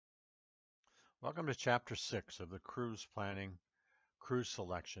Welcome to Chapter 6 of the Cruise Planning, Cruise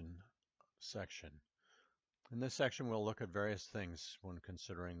Selection section. In this section, we'll look at various things when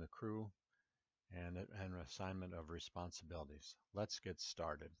considering the crew and assignment of responsibilities. Let's get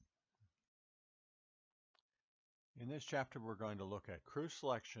started. In this chapter, we're going to look at crew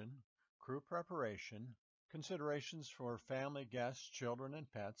selection, crew preparation, considerations for family, guests, children, and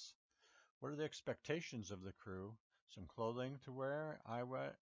pets. What are the expectations of the crew? Some clothing to wear,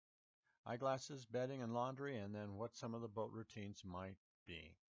 eyeglasses, bedding, and laundry, and then what some of the boat routines might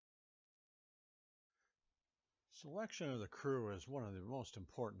be. Selection of the crew is one of the most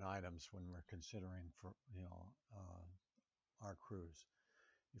important items when we're considering for our cruise.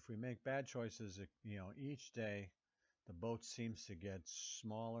 If we make bad choices, each day the boat seems to get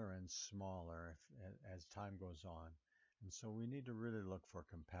smaller and smaller as time goes on, and so we need to really look for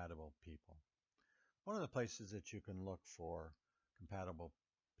compatible people. One of the places that you can look for compatible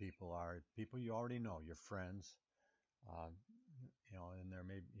people are people you already know, your friends. Uh, and there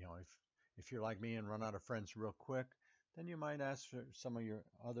may, if you're like me and run out of friends real quick, then you might ask for some of your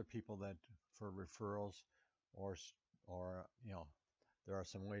other people that for referrals, or there are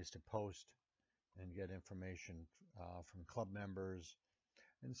some ways to post and get information from club members.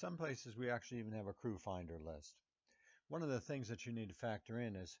 In some places, we actually even have a crew finder list. One of the things that you need to factor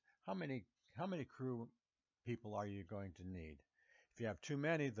in is how many crew people are you going to need. If you have too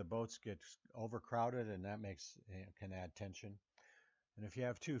many, the boats get overcrowded, and that can add tension. And if you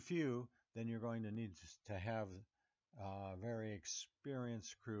have too few, then you're going to need to have a very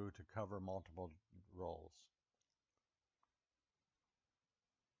experienced crew to cover multiple roles.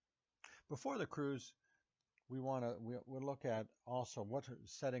 Before the cruise, we'll look at also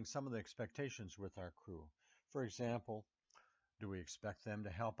setting some of the expectations with our crew. For example, do we expect them to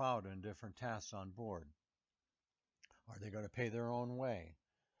help out in different tasks on board? Are they going to pay their own way?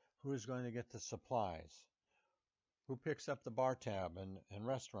 Who's going to get the supplies? Who picks up the bar tab and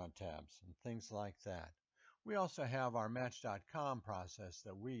restaurant tabs and things like that? We also have our Match.com process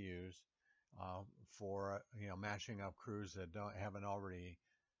that we use for matching up crews that haven't already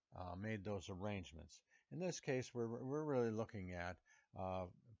made those arrangements. In this case, we're really looking at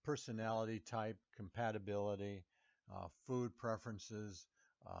personality type, compatibility, food preferences,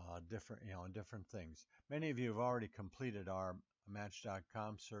 different things. Many of you have already completed our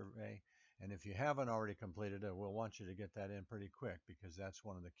Match.com survey, and if you haven't already completed it, we'll want you to get that in pretty quick, because that's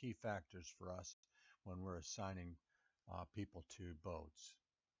one of the key factors for us when we're assigning people to boats.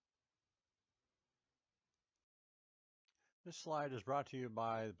 This slide is brought to you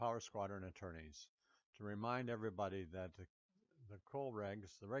by the Power Squadron attorneys to remind everybody that the coal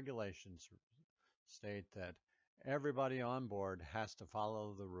regs, the regulations state that everybody on board has to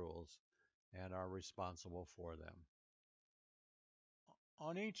follow the rules and are responsible for them.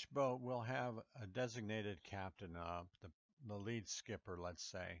 On each boat, we'll have a designated captain, the lead skipper, let's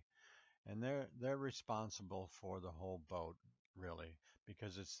say, and they're responsible for the whole boat, really,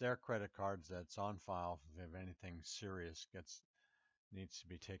 because it's their credit cards that's on file if anything serious needs to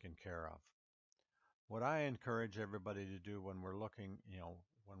be taken care of. What I encourage everybody to do when we're looking,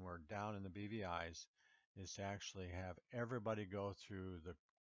 when we're down in the BVIs, is to actually have everybody go through the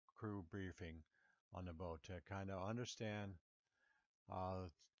crew briefing on the boat to kind of understand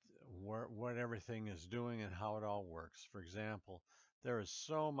what everything is doing and how it all works. For example, there is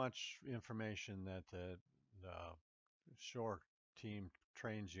so much information that the shore team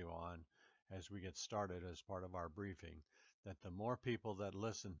trains you on as we get started as part of our briefing, that the more people that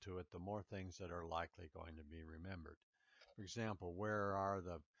listen to it, the more things that are likely going to be remembered. For example, where are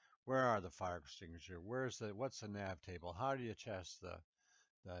the fire extinguisher? What's the nav table? How do you test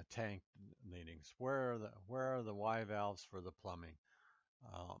the tank leadings? Where are the Y valves for the plumbing?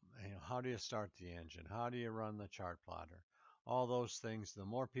 How do you start the engine? How do you run the chart plotter? All those things, the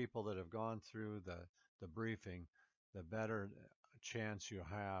more people that have gone through the briefing, the better chance you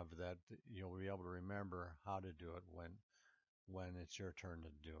have that you'll be able to remember how to do it when it's your turn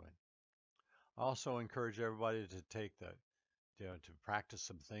to do it. I also encourage everybody to practice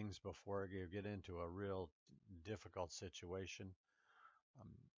some things before you get into a real difficult situation.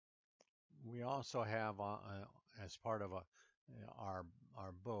 We also have, as part of our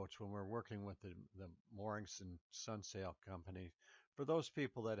boats, when we're working with the moorings and sunsail company, for those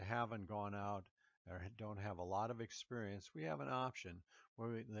people that haven't gone out or don't have a lot of experience, we have an option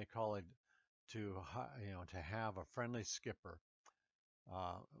where they call it to have a friendly skipper,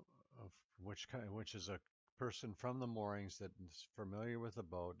 which is a person from the moorings that is familiar with the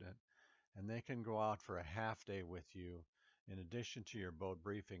boat, and they can go out for a half day with you in addition to your boat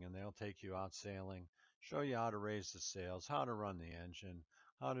briefing, and they'll take you out sailing, show you how to raise the sails, how to run the engine,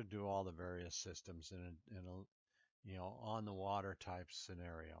 how to do all the various systems in a on the water type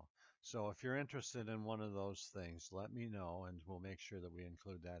scenario. So if you're interested in one of those things, let me know, and we'll make sure that we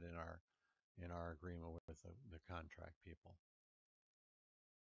include that in our agreement with the contract people.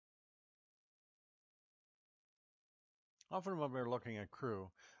 Often when we're looking at crew,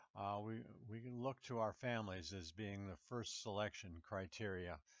 we can look to our families as being the first selection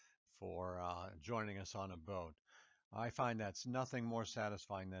criteria for joining us on a boat. I find that's nothing more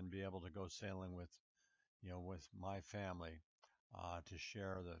satisfying than be able to go sailing with with my family to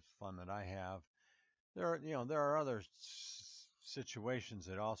share the fun that I have. There are other situations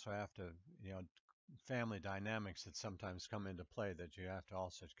that also have to family dynamics that sometimes come into play that you have to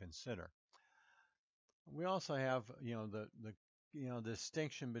also consider. We also have the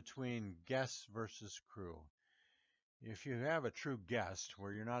distinction between guests versus crew. If you have a true guest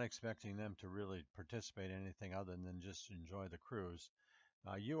where you're not expecting them to really participate in anything other than just enjoy the cruise,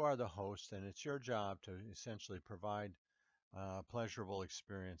 you are the host, and it's your job to essentially provide a pleasurable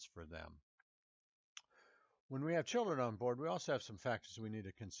experience for them. When we have children on board, we also have some factors we need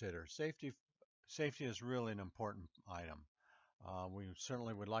to consider. Safety is really an important item. We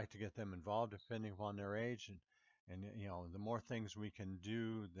certainly would like to get them involved depending upon their age, and the more things we can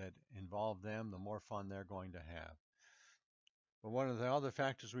do that involve them, the more fun they're going to have. But one of the other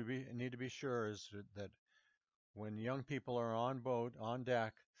factors need to be sure is that when young people are on boat, on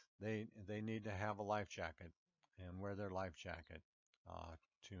deck, they need to have a life jacket and wear their life jacket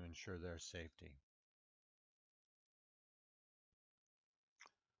to ensure their safety.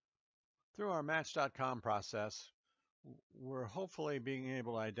 Through our Match.com process, we're hopefully being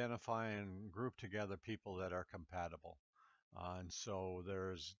able to identify and group together people that are compatible. And so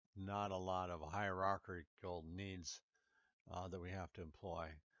there's not a lot of hierarchical needs that we have to employ.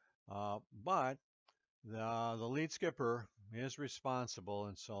 But the lead skipper is responsible,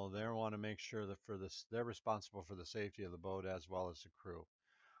 and so they want to make sure that they're responsible for the safety of the boat as well as the crew.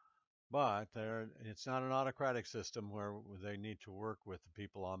 But it's not an autocratic system where they need to work with the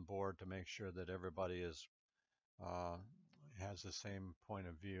people on board to make sure that everybody uh, has the same point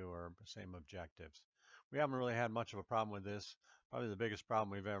of view or same objectives. We haven't really had much of a problem with this. Probably the biggest problem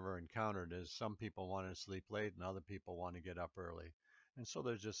we've ever encountered is some people want to sleep late and other people want to get up early. And so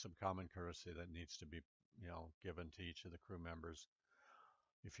there's just some common courtesy that needs to be, given to each of the crew members.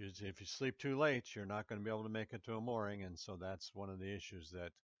 If you sleep too late, you're not going to be able to make it to a mooring, and so that's one of the issues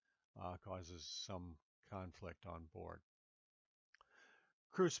that causes some conflict on board.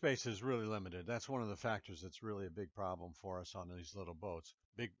 Crew space is really limited. That's one of the factors that's really a big problem for us on these little boats.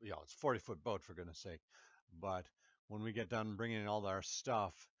 Big, it's a 40-foot boat for goodness sake. But when we get done bringing in all our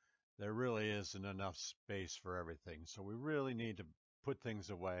stuff, there really isn't enough space for everything. So we really need to put things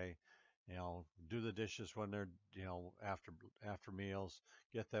away, do the dishes when they're, after meals,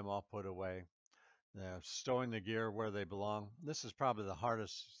 get them all put away. Stowing the gear where they belong. This is probably the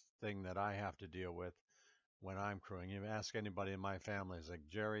hardest thing that I have to deal with when I'm crewing. You ask anybody in my family, it's like,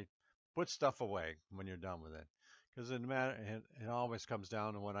 Jerry, put stuff away when you're done with it. Because it always comes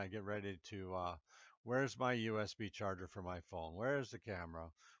down to when I get ready to, where's my USB charger for my phone? Where's the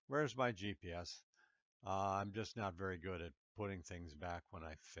camera? Where's my GPS? I'm just not very good at putting things back when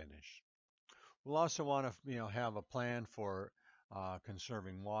I finish. We'll also want to, have a plan for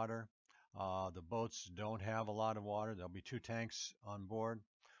conserving water. The boats don't have a lot of water. There'll be 2 tanks on board.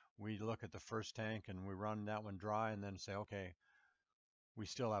 We look at the first tank and we run that one dry and then say, okay, we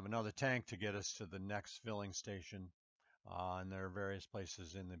still have another tank to get us to the next filling station. And there are various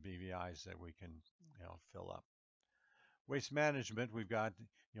places in the BVIs that we can, fill up. Waste management, we've got,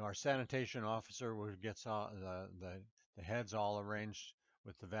 our sanitation officer who gets the heads all arranged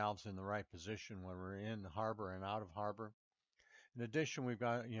with the valves in the right position when we're in the harbor and out of harbor. In addition, we've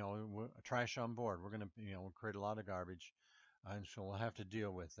got, trash on board. We're going to, create a lot of garbage, and so we'll have to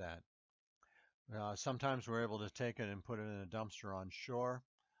deal with that. Sometimes we're able to take it and put it in a dumpster on shore.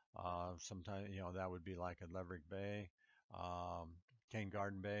 Sometimes, that would be like at Leverick Bay. Cane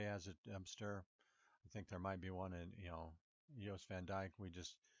Garden Bay has a dumpster. I think there might be one in, Yost Van Dyke.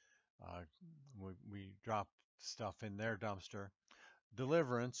 Uh, we drop stuff in their dumpster.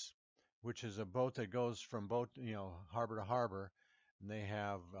 Deliverance, which is a boat that goes from harbor to harbor, and they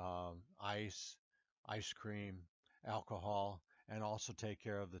have ice cream, alcohol, and also take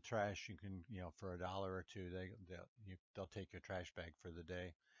care of the trash. You can, for $1 or $2, they'll take your trash bag for the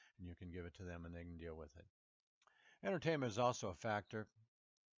day, and you can give it to them, and they can deal with it. Entertainment is also a factor.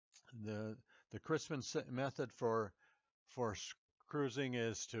 The Christmas method for cruising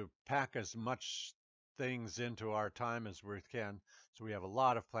is to pack as much things into our time as we can, so we have a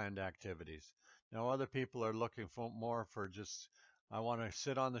lot of planned activities. Now, other people are looking for more for just I want to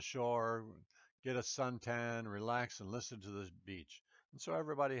sit on the shore, get a suntan, relax, and listen to the beach. And so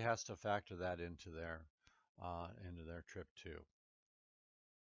everybody has to factor that into their trip too.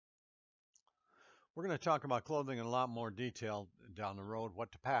 We're going to talk about clothing in a lot more detail down the road,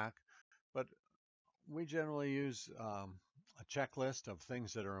 what to pack, but we generally use a checklist of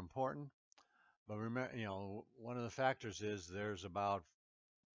things that are important. But remember, one of the factors is there's about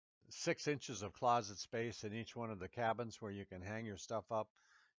 6 inches of closet space in each one of the cabins where you can hang your stuff up.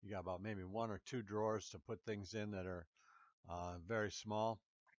 You got about maybe one or two drawers to put things in that are very small.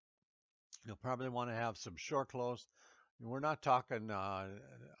 You'll probably want to have some short clothes. We're not talking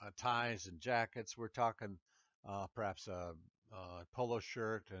ties and jackets. We're talking perhaps a polo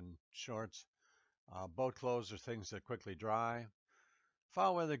shirt and shorts. Boat clothes are things that quickly dry.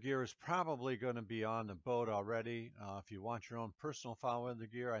 Foul weather gear is probably going to be on the boat already. If you want your own personal foul weather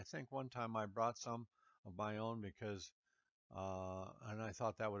gear, I think one time I brought some of my own because, and I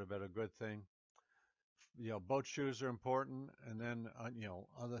thought that would have been a good thing. Boat shoes are important, and then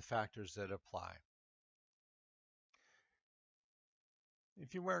other factors that apply.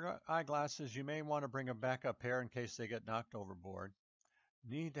 If you wear eyeglasses, you may want to bring a backup pair in case they get knocked overboard.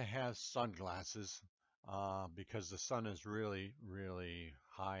 Need to have sunglasses because the sun is really, really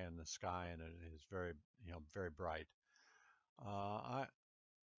high in the sky and it is very, very bright. I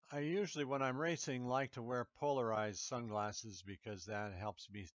I usually, when I'm racing, like to wear polarized sunglasses because that helps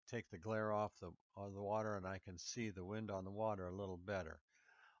me take the glare off the water and I can see the wind on the water a little better.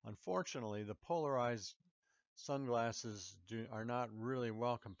 Unfortunately, the polarized sunglasses are not really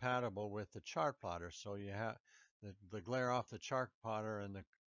well compatible with the chart plotter, so you have the glare off the chart plotter and the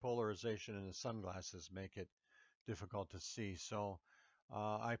polarization in the sunglasses make it difficult to see. So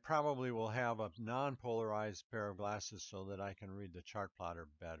I probably will have a non-polarized pair of glasses so that I can read the chart plotter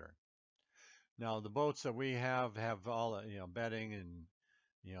better. Now the boats that we have all bedding and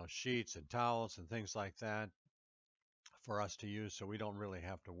sheets and towels and things like that for us to use, so we don't really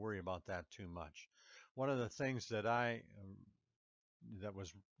have to worry about that too much. One of the things that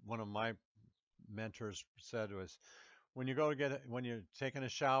was one of my mentors said was when you're taking a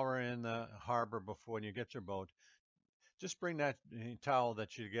shower in the harbor before you get your boat, just bring that towel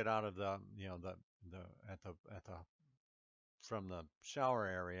that you get out of the at the from the shower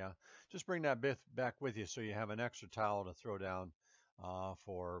area. Just bring that bit back with you so you have an extra towel to throw down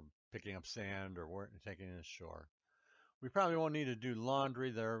for picking up sand or taking it ashore. We probably won't need to do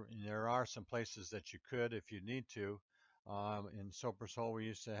laundry. There are some places that you could if you need to. In Soper's Hole, we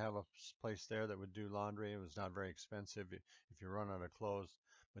used to have a place there that would do laundry. It was not very expensive if you run out of clothes,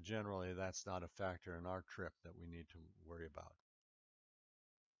 but generally that's not a factor in our trip that we need to worry about.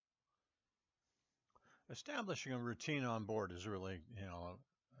 Establishing a routine on board is really,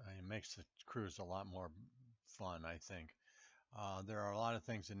 it makes the cruise a lot more fun, I think. There are a lot of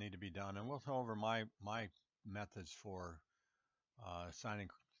things that need to be done, and we'll go over my methods for assigning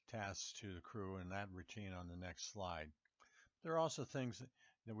tasks to the crew and that routine on the next slide. There are also things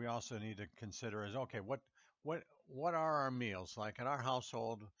that we also need to consider is okay, what are our meals? Like in our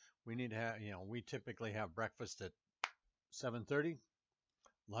household, we need to have, we typically have breakfast at 7:30,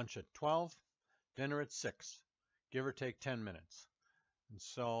 lunch at 12, dinner at 6, give or take 10 minutes. And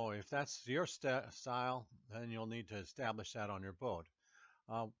so if that's your style, then you'll need to establish that on your boat.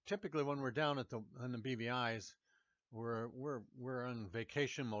 Typically, when we're down in the BVI's, we're in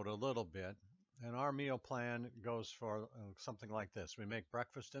vacation mode a little bit, and our meal plan goes for something like this: we make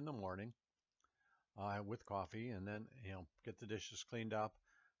breakfast in the morning with coffee, and then get the dishes cleaned up,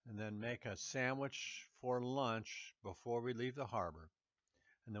 and then make a sandwich for lunch before we leave the harbor,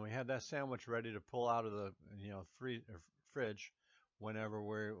 and then we have that sandwich ready to pull out of the fridge whenever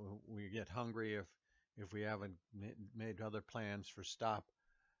we get hungry if we haven't made other plans for stop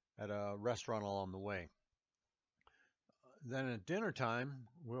at a restaurant along the way. Then at dinner time,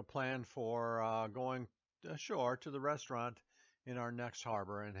 we'll plan for going ashore to the restaurant in our next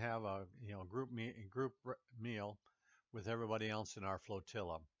harbor and have a meal with everybody else in our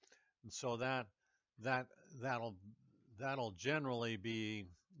flotilla. And so that that'll that'll generally be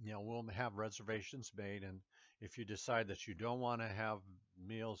we'll have reservations made, and if you decide that you don't want to have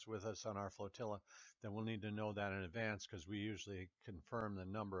meals with us on our flotilla, then we'll need to know that in advance because we usually confirm the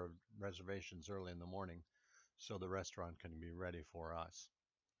number of reservations early in the morning so the restaurant can be ready for us.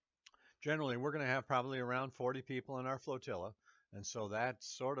 Generally, we're going to have probably around 40 people in our flotilla, and so that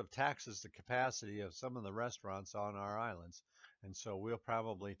sort of taxes the capacity of some of the restaurants on our islands. And so we'll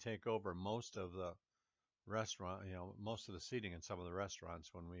probably take over most of the most of the seating in some of the restaurants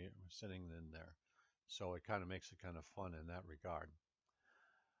when we're sitting in there. So it kind of makes it kind of fun in that regard.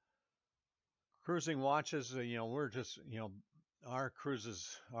 Cruising watches, we're just, our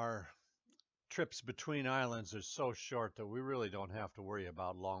cruises, our trips between islands are so short that we really don't have to worry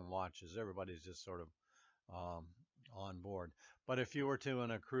about long watches. Everybody's just sort of um, on board. But if you were to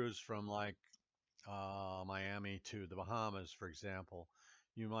on a cruise from like Miami to the Bahamas, for example,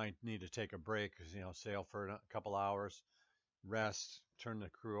 you might need to take a break, sail for a couple hours, rest, turn the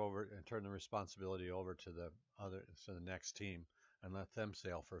crew over, and turn the responsibility over to the next team, and let them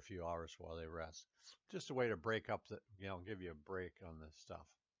sail for a few hours while they rest. Just a way to break up give you a break on this stuff.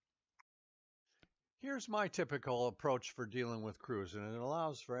 Here's my typical approach for dealing with crews, and it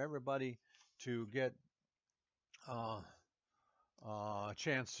allows for everybody to get uh, a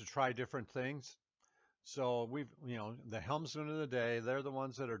chance to try different things. So the helmsmen of the day, they're the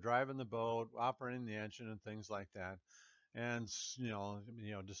ones that are driving the boat, operating the engine, and things like that, and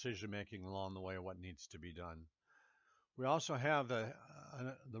decision making along the way, what needs to be done. We also have the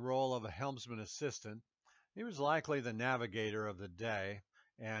role of a helmsman assistant. He was likely the navigator of the day,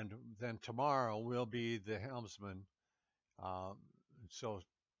 and then tomorrow will be the helmsman. Um, so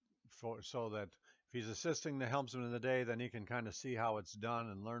so that if he's assisting the helmsman of the day, then he can kind of see how it's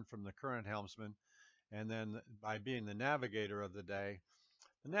done and learn from the current helmsman. And then by being the navigator of the day,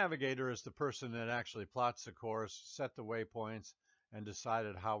 the navigator is the person that actually plots the course, set the waypoints, and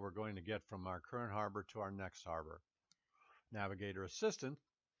decided how we're going to get from our current harbor to our next harbor. Navigator assistant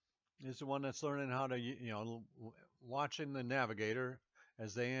is the one that's learning how to, watching the navigator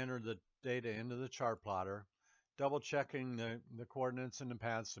as they enter the data into the chart plotter, double checking the coordinates and the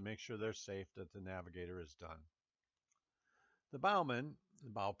paths to make sure they're safe, that the navigator is done. The bowman, the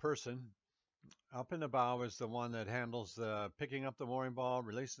bow person, up in the bow is the one that handles the picking up the mooring ball,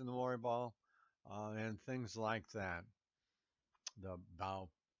 releasing the mooring ball, and things like that. The bow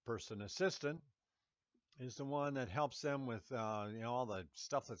person assistant is the one that helps them with all the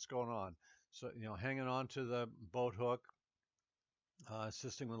stuff that's going on. So hanging on to the boat hook,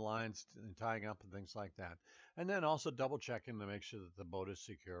 assisting with lines and tying up and things like that, and then also double checking to make sure that the boat is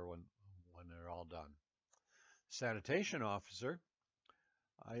secure when they're all done. Sanitation officer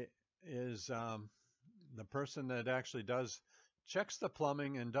is the person that actually checks the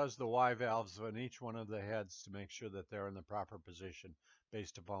plumbing and does the Y valves on each one of the heads to make sure that they're in the proper position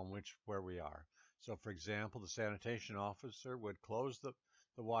based upon where we are. So for example, the sanitation officer would close the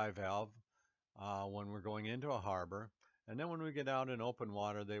Y valve when we're going into a harbor, and then when we get out in open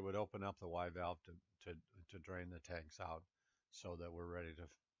water, they would open up the Y valve to drain the tanks out so that we're ready to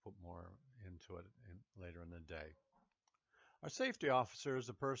put more into it later in the day. Our safety officer is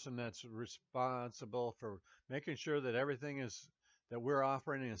the person that's responsible for making sure that that we're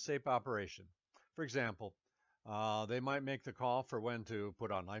operating a safe operation. For example, they might make the call for when to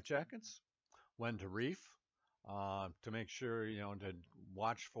put on life jackets, when to reef, to make sure, to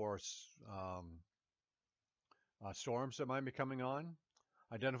watch for storms that might be coming on,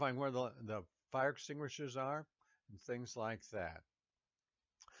 identifying where the fire extinguishers are, and things like that.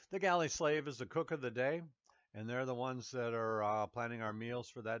 The galley slave is the cook of the day, and they're the ones that are planning our meals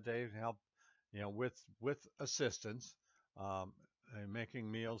for that day to help, with assistance, um, and making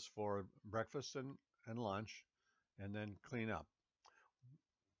meals for breakfast and lunch, and then clean up.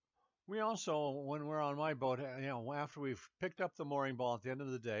 We also, when we're on my boat, after we've picked up the mooring ball at the end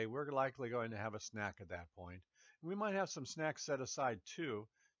of the day, we're likely going to have a snack at that point. We might have some snacks set aside too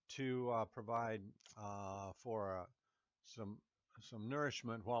to provide for some some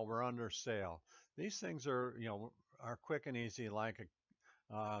nourishment while we're under sail. These things are quick and easy, like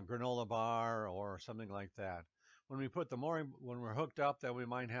a granola bar or something like that. When we're hooked up, then we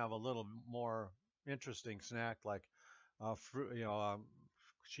might have a little more interesting snack like fruit,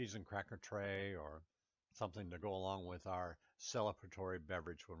 cheese and cracker tray or something to go along with our celebratory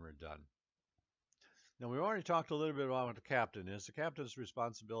beverage when we're done. Now, we've already talked a little bit about what the captain is. The captain's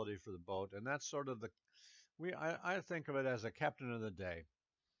responsibility for the boat, and that's sort of I think of it as a captain of the day.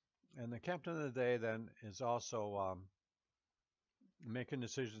 And the captain of the day then is also making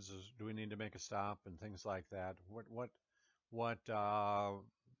decisions as do we need to make a stop and things like that. What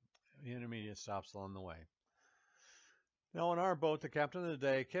intermediate stops along the way. Now, on our boat, the captain of the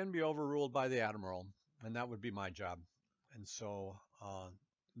day can be overruled by the admiral, and that would be my job. And so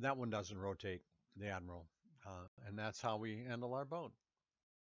that one doesn't rotate, the admiral. And that's how we handle our boat.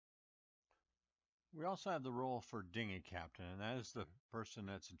 We also have the role for dinghy captain, and that is the person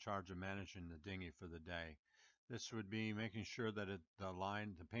that's in charge of managing the dinghy for the day. This would be making sure that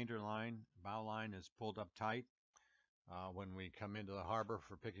the painter line, bow line is pulled up tight when we come into the harbor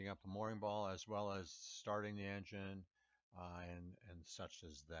for picking up the mooring ball, as well as starting the engine and such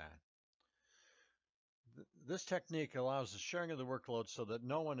as that. This technique allows the sharing of the workload so that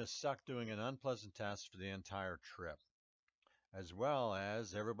no one is stuck doing an unpleasant task for the entire trip. as well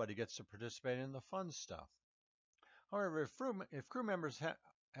as everybody gets to participate in the fun stuff. However, if crew members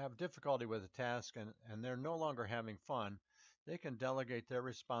have difficulty with a task and they're no longer having fun, they can delegate their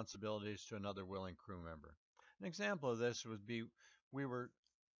responsibilities to another willing crew member. An example of this would be we were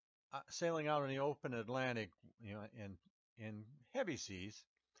sailing out in the open Atlantic, in heavy seas,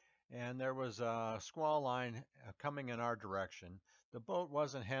 and there was a squall line coming in our direction. The boat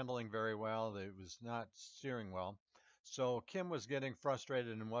wasn't handling very well. It was not steering well. So Kim was getting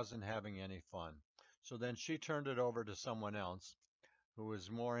frustrated and wasn't having any fun. So then she turned it over to someone else who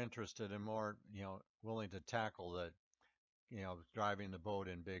was more interested and more, willing to tackle the, driving the boat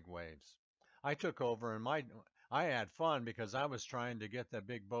in big waves. I took over and I had fun because I was trying to get that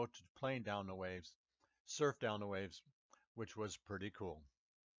big boat to plane down the waves, surf down the waves, which was pretty cool.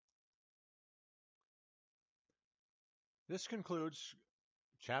 This concludes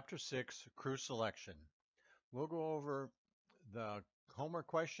Chapter 6, Crew Selection. We'll go over the homework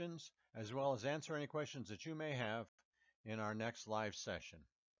questions as well as answer any questions that you may have in our next live session.